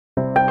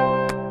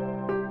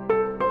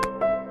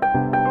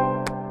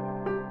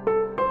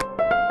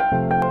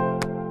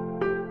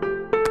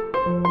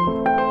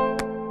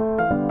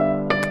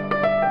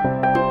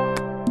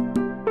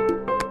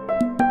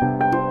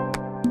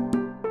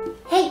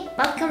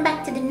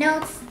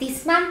notes.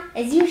 This month,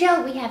 as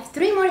usual, we have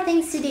 3 more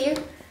things to do.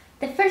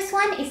 The first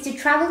one is to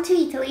travel to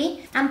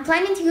Italy. I'm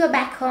planning to go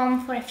back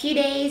home for a few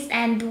days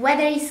and the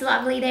weather is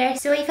lovely there.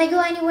 So if I go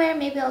anywhere,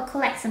 maybe I'll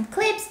collect some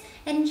clips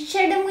and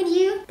share them with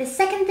you. The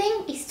second thing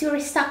is to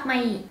restock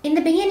my e. In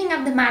the beginning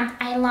of the month,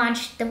 I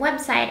launched the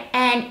website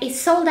and it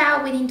sold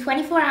out within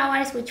 24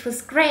 hours, which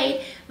was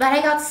great. But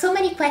I got so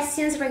many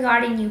questions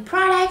regarding new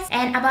products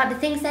and about the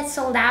things that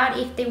sold out,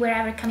 if they were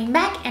ever coming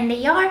back, and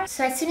they are.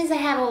 So as soon as I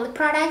have all the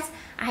products,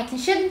 I can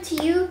show them to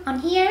you on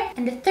here.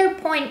 And the third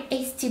point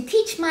is to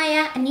teach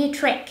Maya a new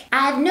trick.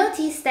 I've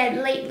noticed that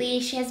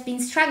lately she has been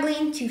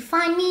struggling to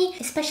find me,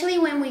 especially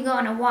when we go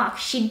on a walk.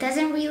 She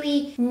doesn't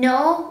really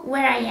know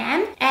where I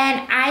am,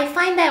 and I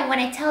find that when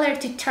I tell her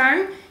to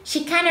turn,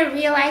 she kind of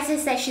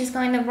realizes that she's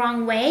going the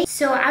wrong way.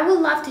 So I would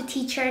love to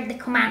teach her the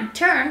command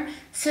turn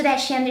so that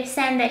she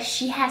understands that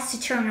she has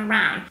to turn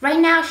around. Right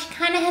now, she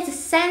kind of has a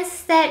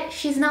sense that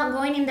she's not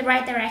going in the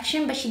right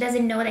direction, but she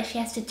doesn't know that she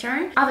has to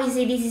turn.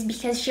 Obviously, this is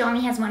because she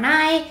only has one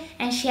eye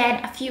and she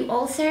had a few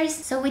ulcers.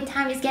 So with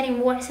time, it's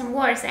getting worse and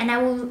worse. And I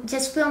will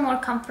just feel more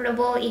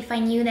comfortable if I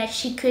knew that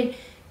she could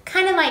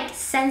kind of like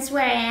sense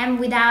where I am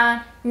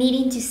without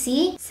needing to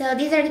see. So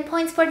these are the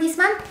points for this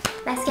month.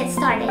 Let's get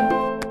started.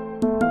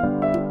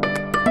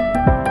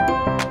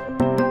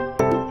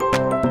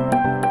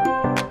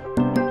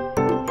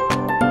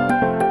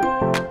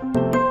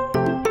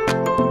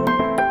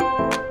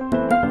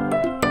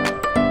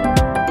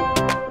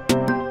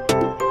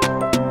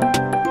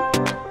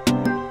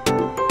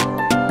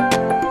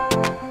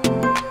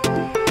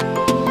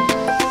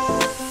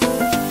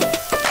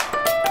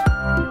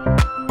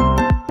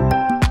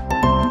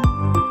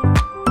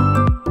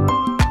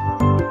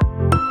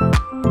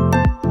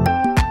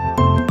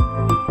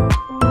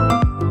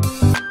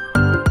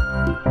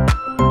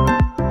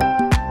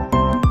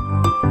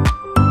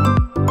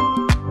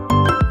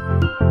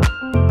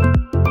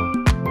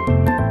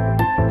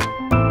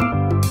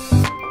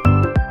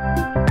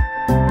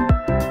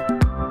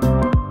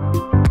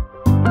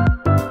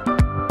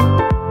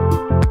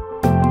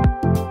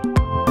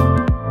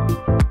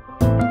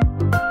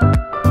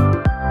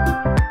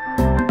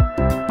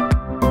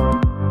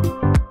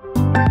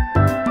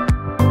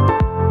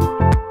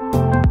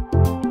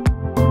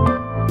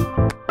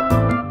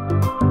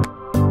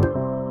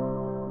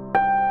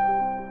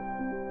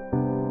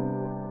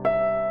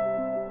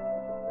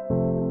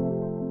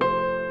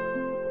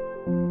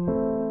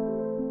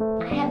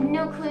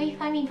 No clue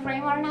if I'm in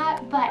frame or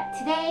not, but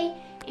today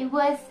it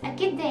was a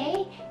good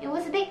day. It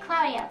was a bit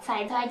cloudy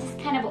outside, so I just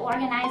kind of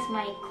organized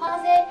my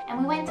closet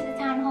and we went to the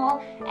town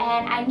hall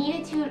and I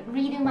needed to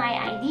redo my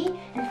ID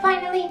and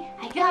finally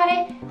I got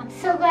it. I'm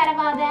so glad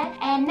about that.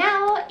 And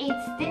now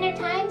it's dinner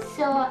time,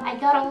 so I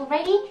got all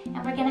ready and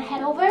we're gonna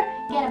head over,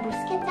 get a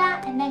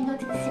bruschetta and then go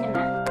to the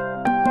cinema.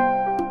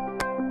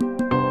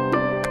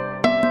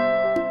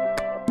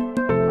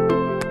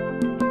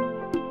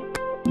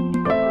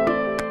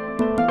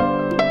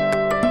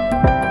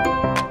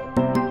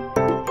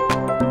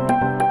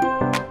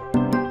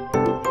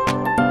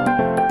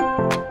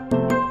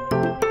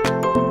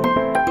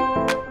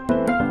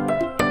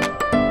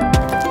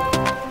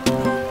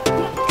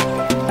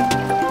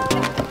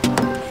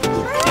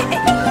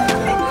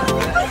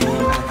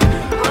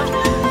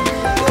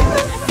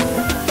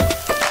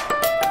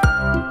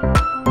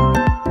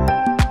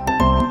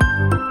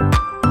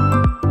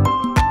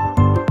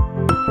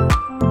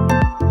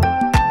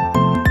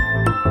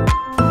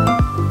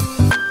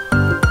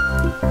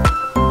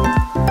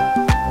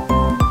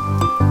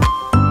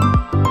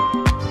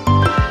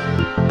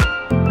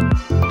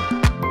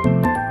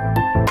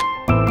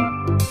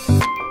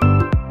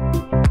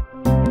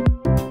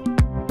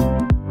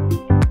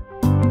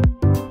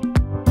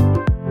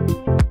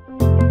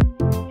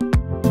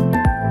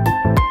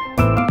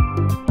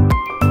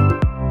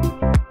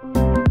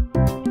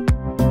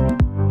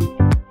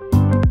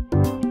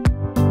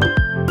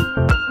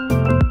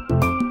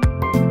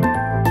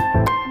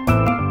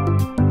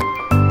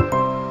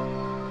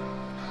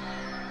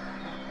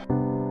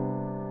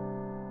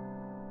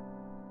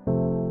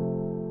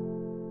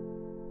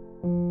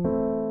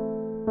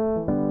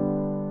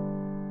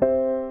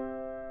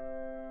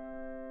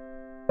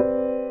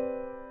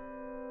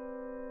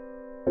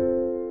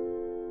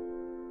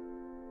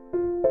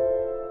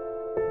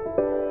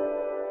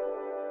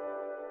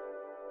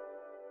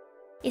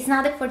 It's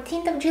now the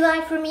 14th of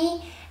July for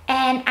me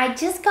and I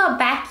just got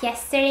back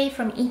yesterday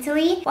from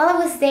Italy. While I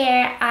was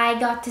there, I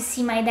got to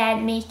see my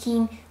dad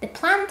making the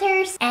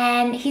planters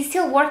and he's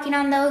still working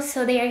on those,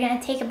 so they are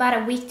gonna take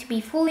about a week to be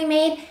fully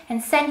made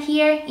and sent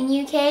here in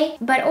UK.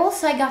 But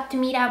also I got to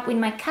meet up with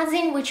my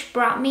cousin, which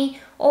brought me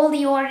all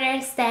the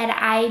orders that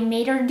I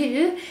made her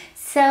do.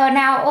 So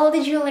now all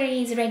the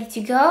jewelry is ready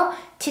to go.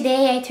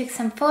 Today I took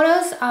some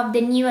photos of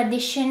the new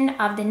addition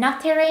of the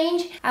Notte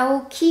range. I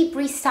will keep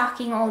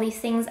restocking all these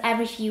things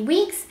every few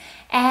weeks,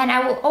 and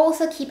I will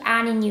also keep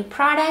adding new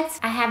products.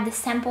 I have the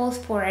samples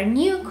for a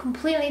new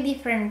completely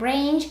different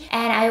range,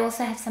 and I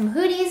also have some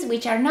hoodies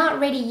which are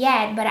not ready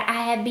yet, but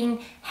I have been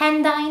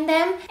hand dyeing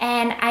them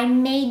and I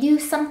may do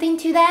something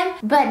to them.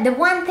 But the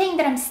one thing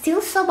that I'm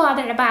still so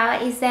bothered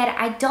about is that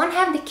I don't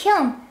have the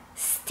kiln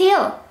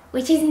still,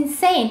 which is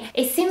insane.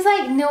 It seems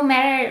like no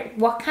matter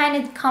what kind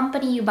of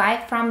company you buy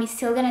it from, it's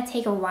still gonna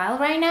take a while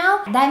right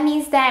now. That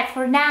means that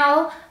for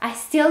now, I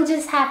still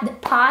just have the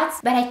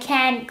pots, but I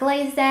can't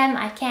glaze them,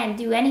 I can't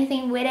do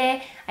anything with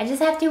it. I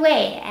just have to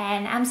wait,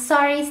 and I'm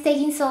sorry it's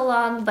taking so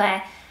long,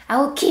 but I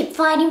will keep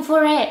fighting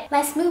for it.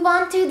 Let's move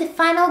on to the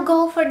final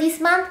goal for this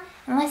month,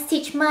 and let's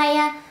teach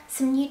Maya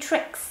some new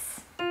tricks.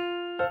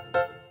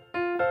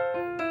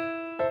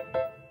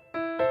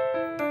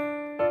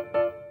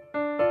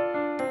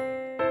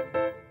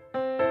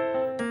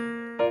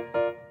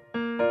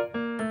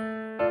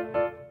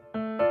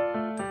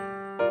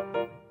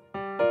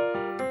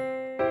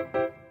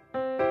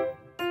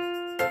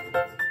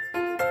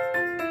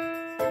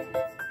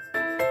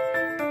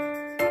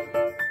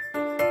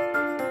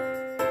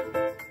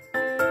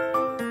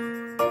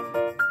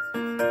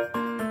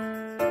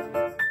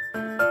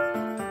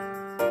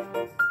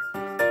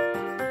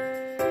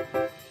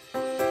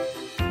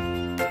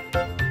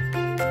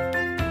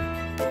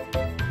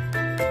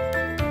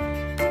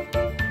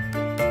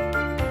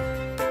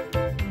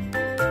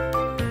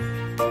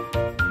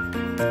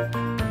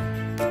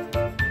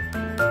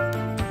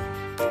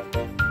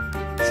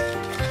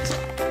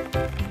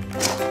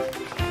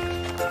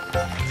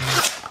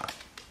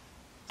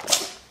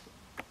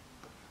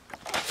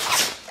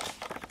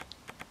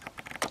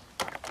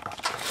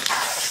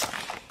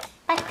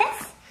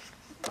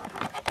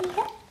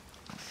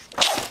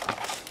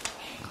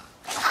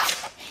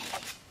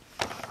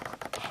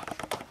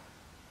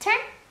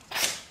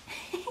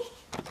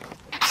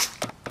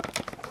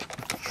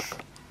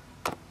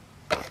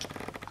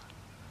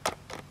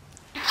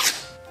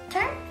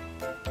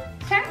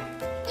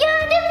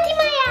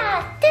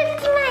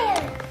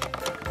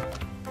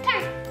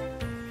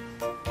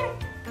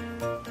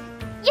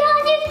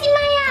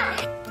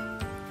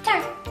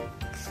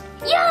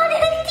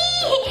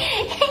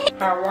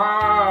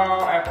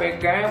 Hello,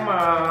 Epic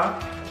Gamer.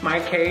 My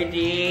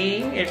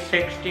KD is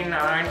 $69.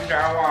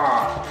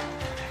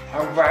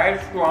 I'm very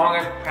strong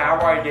as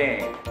power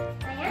day.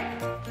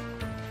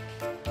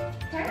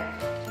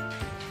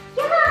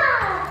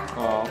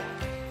 Oh.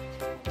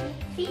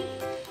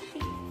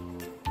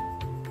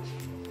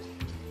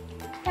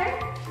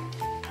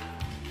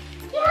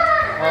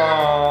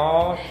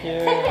 Oh,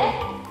 cute.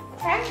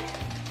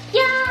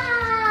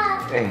 Yeah.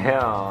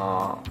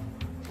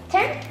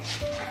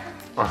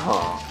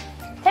 Oh.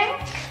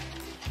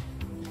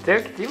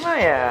 Duktig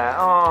Maja!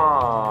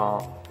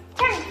 Oh.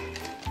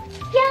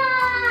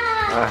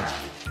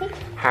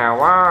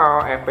 Hello,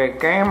 Epic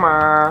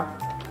Gamer.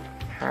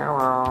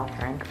 Hello,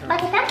 thank you.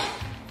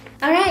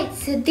 Alright,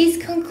 so this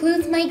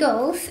concludes my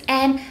goals,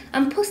 and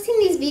I'm posting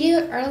this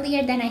video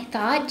earlier than I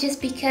thought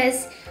just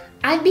because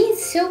I've been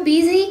so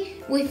busy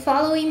with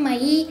following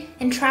Mai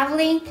and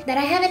traveling that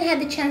I haven't had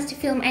the chance to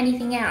film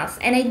anything else.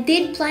 And I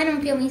did plan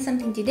on filming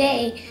something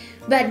today,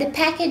 but the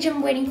package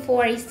I'm waiting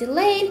for is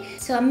delayed,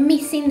 so I'm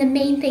missing the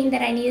main thing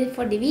that I needed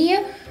for the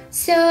video.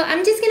 So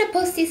I'm just gonna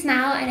post this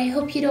now, and I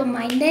hope you don't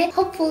mind it.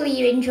 Hopefully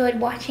you enjoyed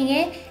watching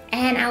it,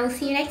 and I will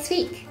see you next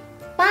week.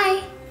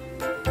 Bye!